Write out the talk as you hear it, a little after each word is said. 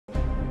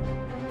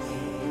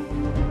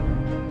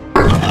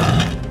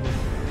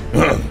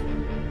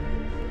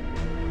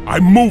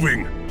I'm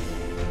moving!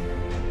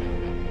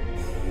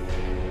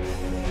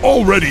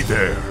 Already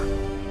there!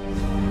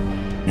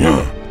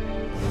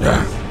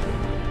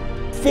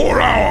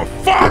 For our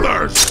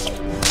fathers!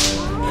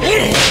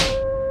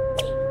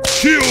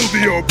 Kill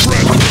the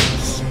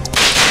oppressors!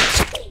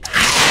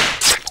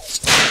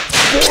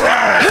 For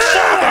our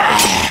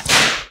fathers!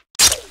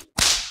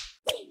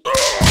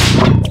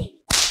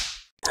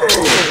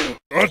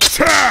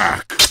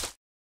 Attack!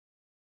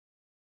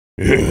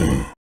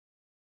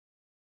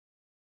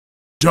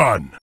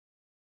 Done.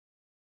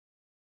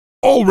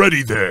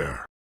 Already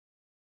there.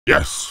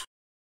 Yes.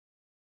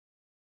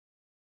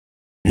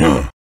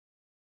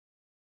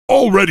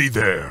 Already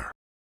there.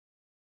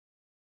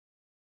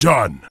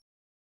 Done.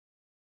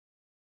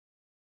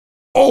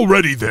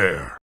 Already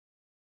there.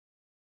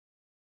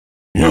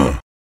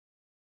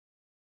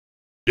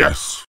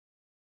 Yes.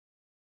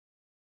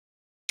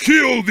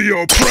 Kill the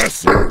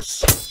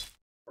oppressors!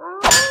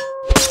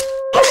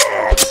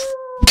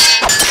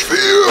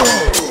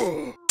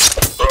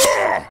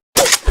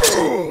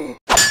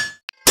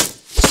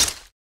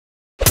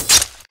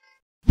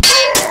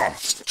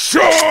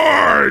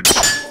 Charge!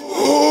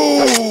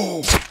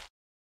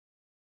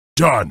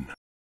 Done.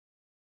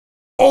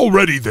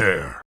 Already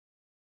there.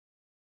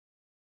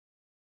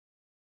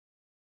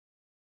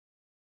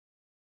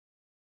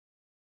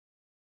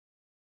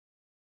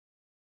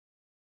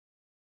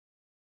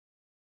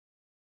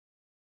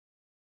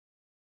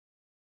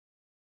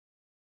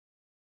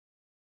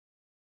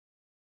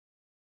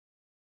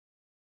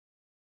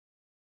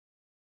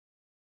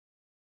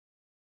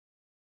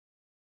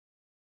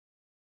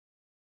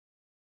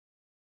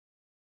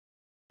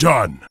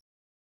 Done.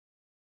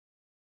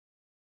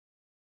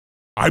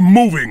 I'm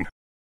moving.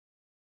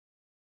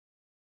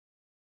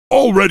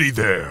 Already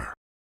there.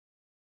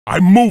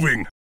 I'm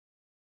moving.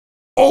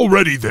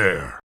 Already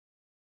there.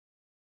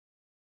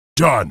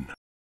 Done.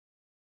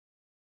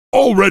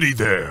 Already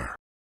there.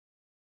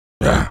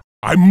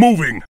 I'm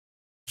moving.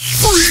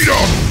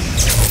 Freedom!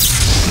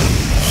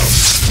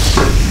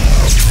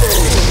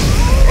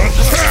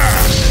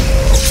 Attack!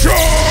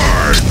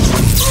 Charge!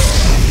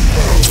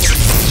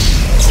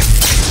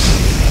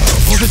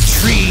 For the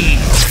tree!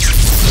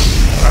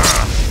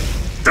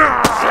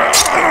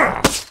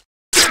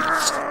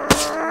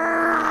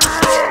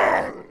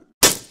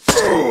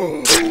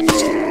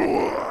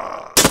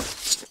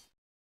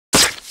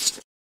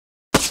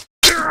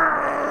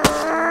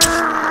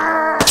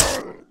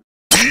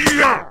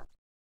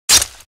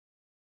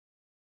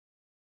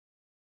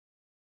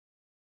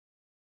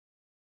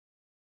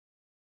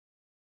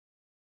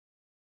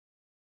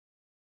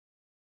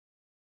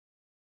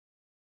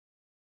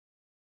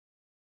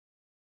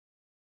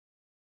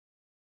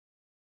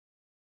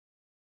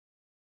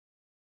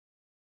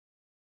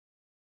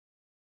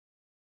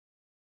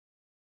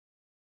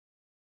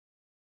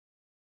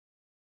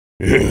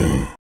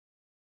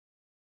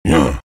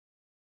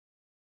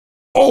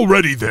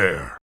 Already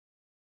there.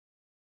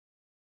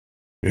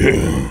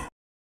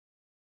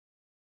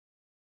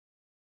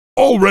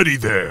 Already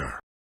there.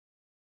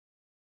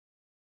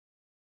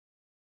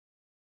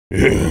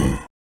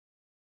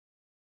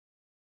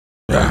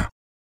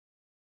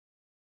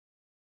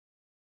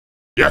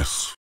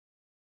 Yes.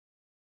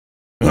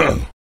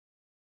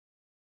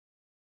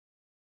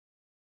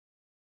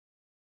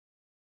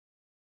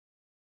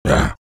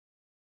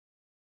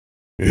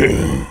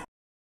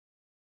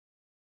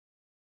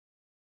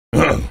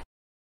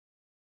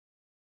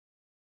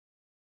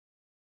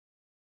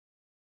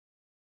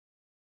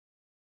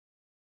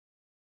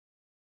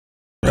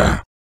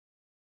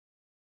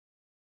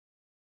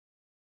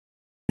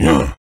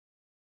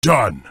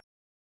 Done.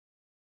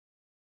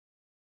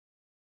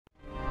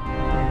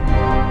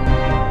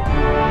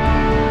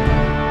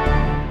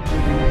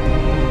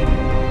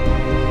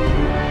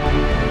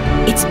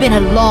 It's been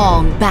a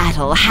long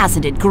battle,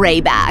 hasn't it,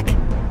 Grayback?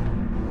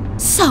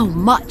 So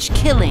much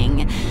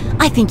killing.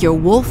 I think your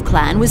wolf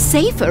clan was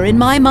safer in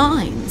my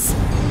mines.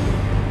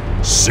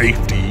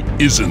 Safety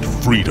isn't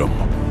freedom.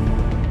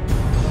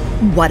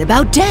 What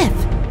about death?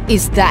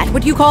 Is that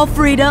what you call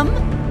freedom?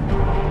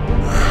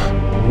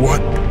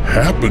 What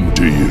happened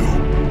to you?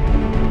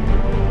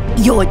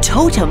 Your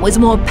totem was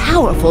more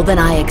powerful than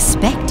I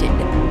expected.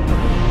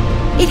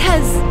 It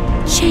has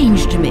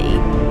changed me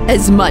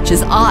as much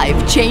as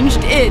I've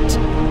changed it.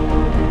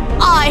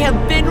 I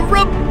have been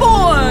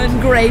reborn,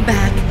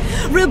 Grayback.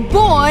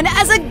 Reborn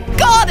as a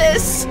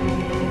goddess!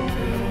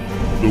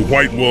 The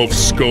White Wolf's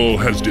skull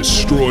has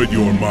destroyed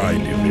your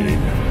mind,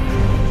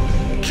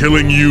 Yvaine.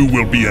 Killing you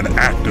will be an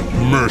act of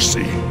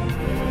mercy.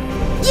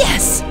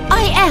 Yes,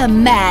 I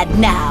am mad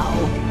now.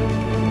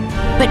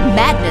 But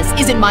madness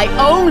isn't my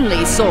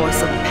only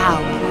source of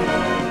power.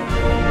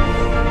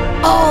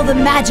 All the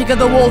magic of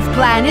the Wolf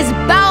Clan is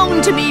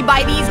bound to me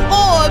by these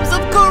orbs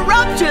of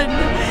corruption.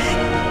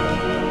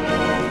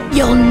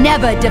 You'll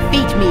never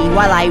defeat me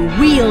while I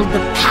wield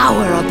the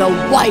power of the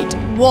White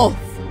Wolf.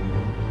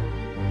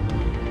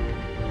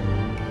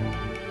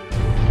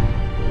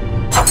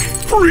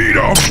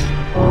 Freedom!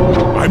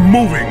 I'm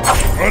moving!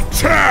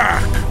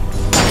 Attack!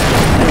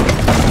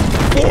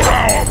 For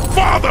our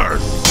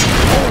fathers!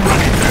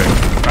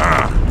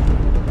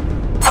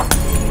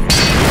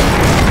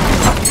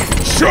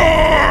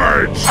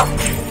 Charge!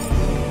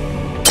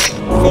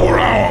 For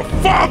our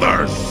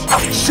fathers!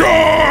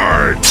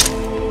 Charge!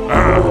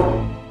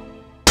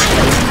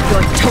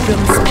 Your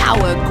totem's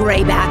power,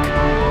 Grayback.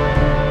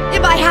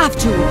 If I have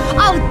to,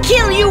 I'll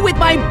kill you with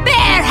my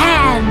bare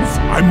hands!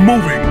 I'm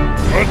moving!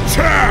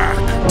 Attack!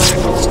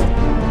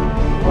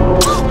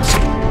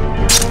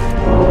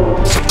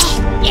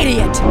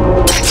 Idiot!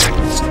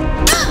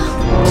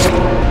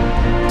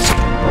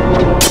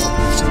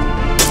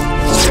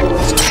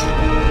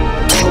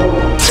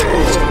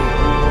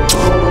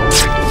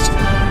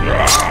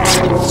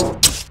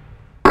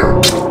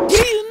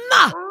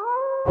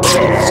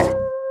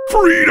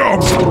 Freedom!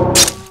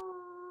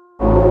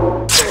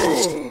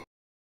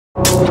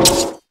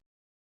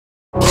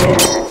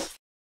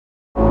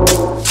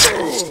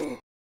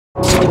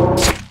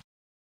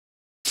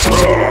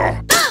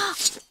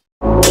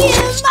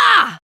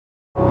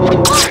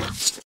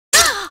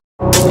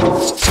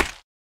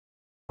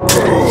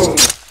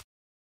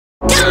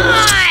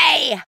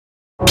 Die!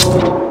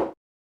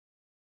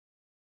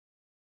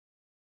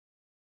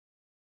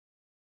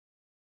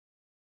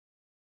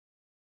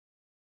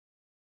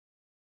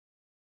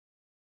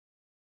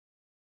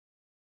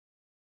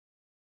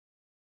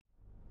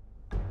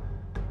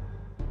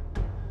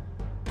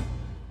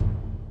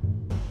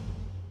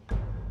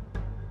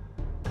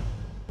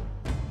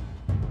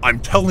 I'm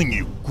telling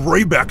you,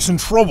 Grayback's in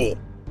trouble.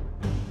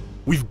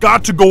 We've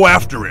got to go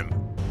after him.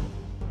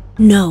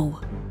 No.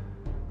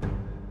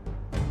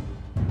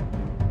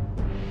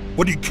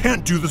 But he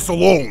can't do this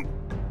alone.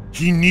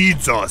 He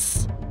needs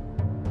us.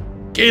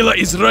 Gala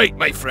is right,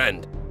 my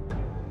friend.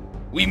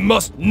 We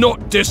must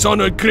not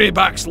dishonor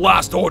Grayback's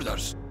last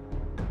orders.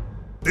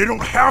 They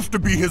don't have to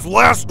be his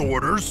last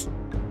orders.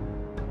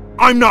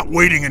 I'm not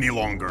waiting any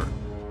longer.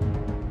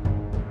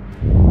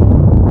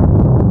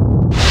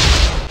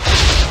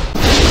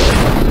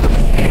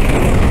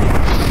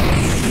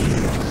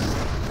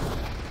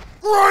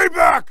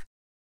 Grayback!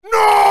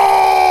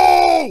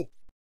 No!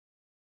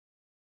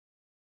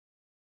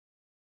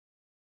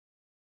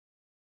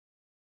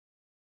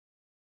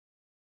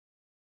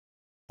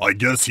 I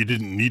guess he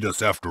didn't need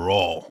us after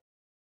all.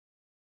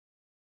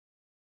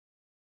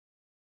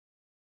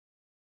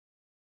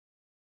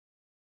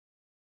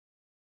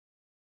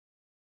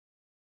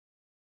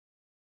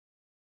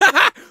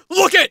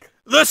 Look it!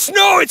 The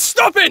snow, it's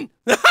stopping!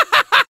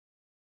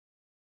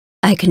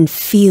 I can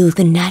feel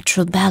the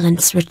natural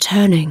balance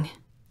returning.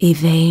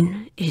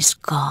 Yvaine is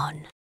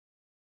gone.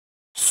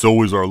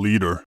 So is our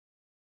leader.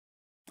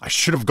 I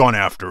should have gone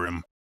after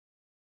him.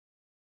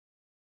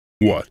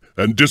 What,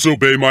 and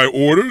disobey my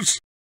orders?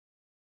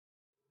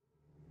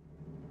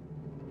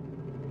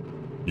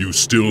 You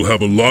still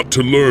have a lot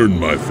to learn,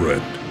 my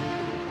friend.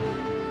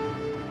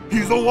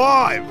 He's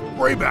alive!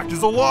 Grayback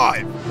is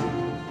alive!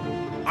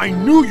 I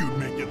knew you'd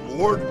make it,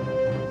 Lord!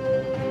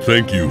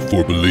 Thank you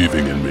for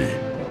believing in me.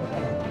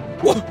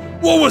 What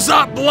was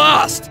that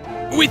blast?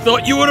 We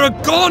thought you were a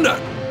goner!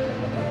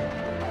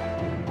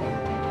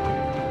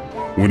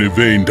 When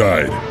Yvaine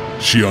died,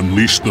 she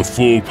unleashed the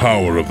full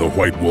power of the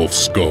White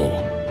Wolf's skull.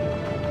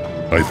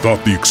 I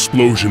thought the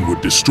explosion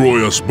would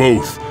destroy us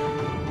both,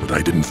 but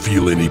I didn't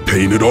feel any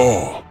pain at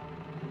all.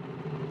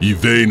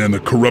 Yvaine and the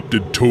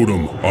corrupted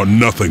totem are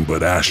nothing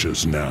but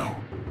ashes now.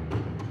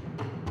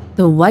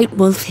 The White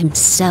Wolf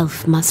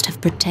himself must have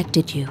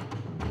protected you.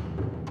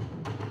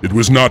 It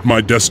was not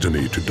my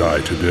destiny to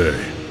die today.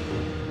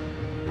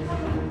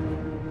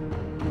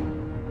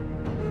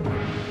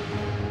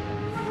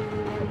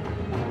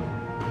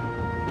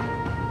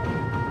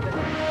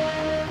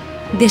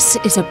 This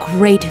is a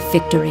great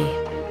victory,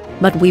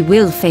 but we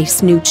will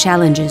face new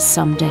challenges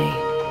someday.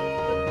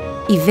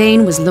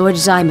 Yvaine was Lord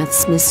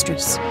Zymeth's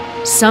mistress.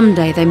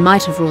 Someday they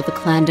might have ruled the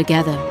clan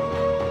together.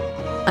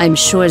 I'm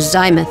sure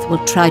Zymeth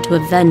will try to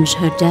avenge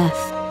her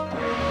death.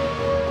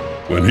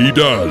 When he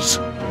does,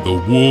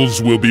 the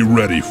wolves will be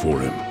ready for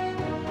him.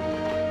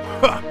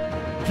 Ha!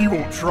 He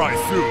won't try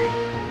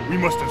soon. We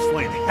must have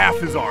slain half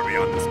his army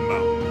on this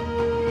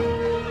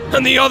mountain.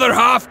 And the other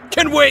half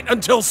can wait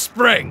until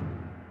spring!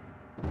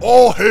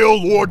 All hail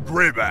Lord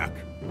Grayback!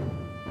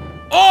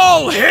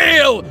 All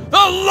hail the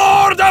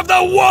Lord of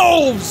the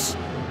Wolves!